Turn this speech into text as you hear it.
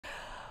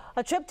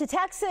A trip to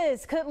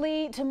Texas could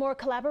lead to more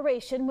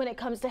collaboration when it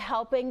comes to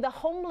helping the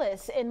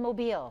homeless in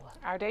Mobile.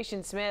 Our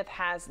Dacian Smith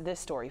has this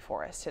story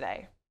for us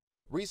today.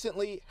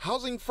 Recently,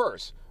 Housing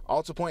First,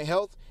 Alta Point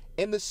Health,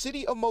 and the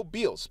city of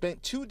Mobile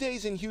spent 2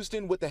 days in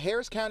Houston with the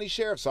Harris County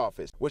Sheriff's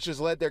Office, which has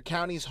led their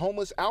county's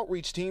homeless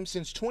outreach team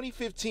since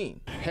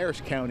 2015.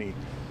 Harris County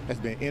has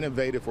been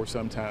innovative for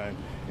some time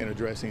in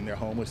addressing their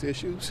homeless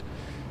issues.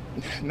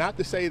 Not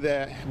to say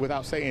that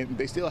without saying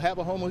they still have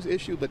a homeless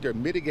issue, but they're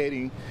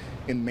mitigating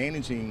and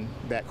managing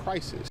that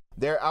crisis.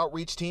 Their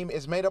outreach team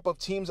is made up of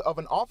teams of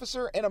an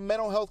officer and a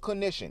mental health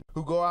clinician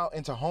who go out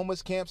into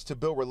homeless camps to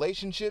build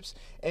relationships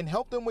and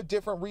help them with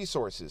different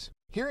resources.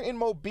 Here in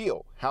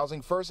Mobile,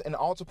 Housing First and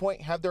Alta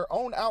Point have their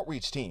own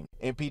outreach team.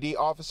 MPD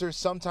officers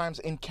sometimes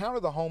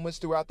encounter the homeless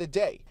throughout the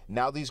day.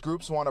 Now these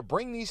groups want to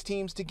bring these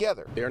teams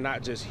together. They're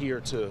not just here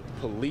to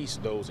police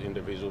those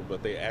individuals,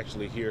 but they're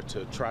actually here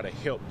to try to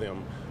help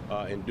them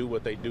and do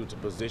what they do to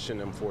position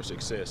them for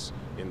success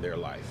in their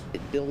life.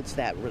 It builds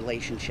that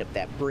relationship,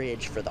 that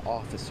bridge for the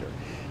officer,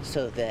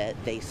 so that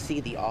they see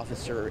the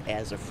officer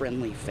as a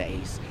friendly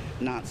face,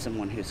 not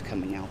someone who's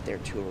coming out there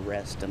to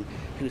arrest them,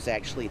 who's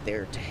actually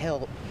there to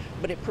help.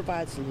 But it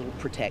provides a little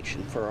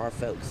protection for our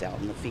folks out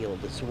in the field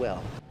as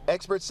well.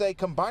 Experts say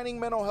combining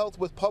mental health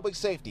with public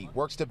safety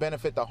works to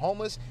benefit the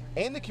homeless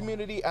and the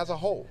community as a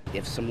whole.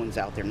 If someone's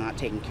out there not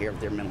taking care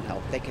of their mental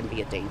health, they can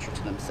be a danger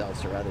to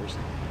themselves or others,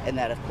 and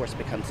that of course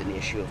becomes an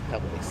issue of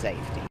public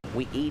safety.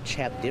 We each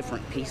have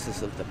different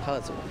pieces of the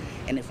puzzle,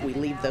 and if we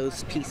leave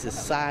those pieces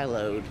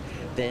siloed,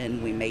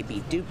 then we may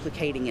be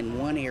duplicating in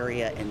one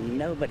area and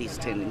nobody's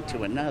tending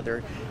to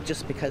another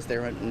just because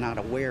they're not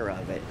aware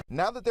of it.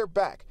 Now that they're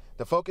back,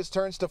 the focus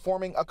turns to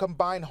forming a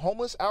combined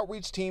homeless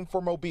outreach team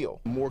for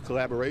Mobile. More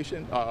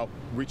collaboration,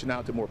 reaching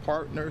out to more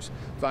partners,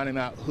 finding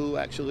out who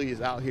actually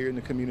is out here in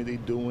the community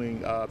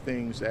doing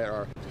things that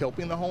are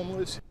helping the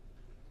homeless.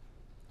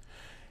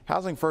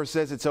 Housing First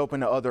says it's open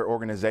to other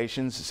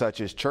organizations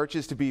such as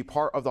churches to be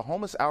part of the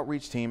homeless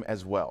outreach team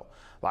as well.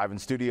 Live in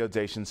studio,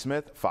 Dacian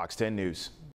Smith, Fox 10 News.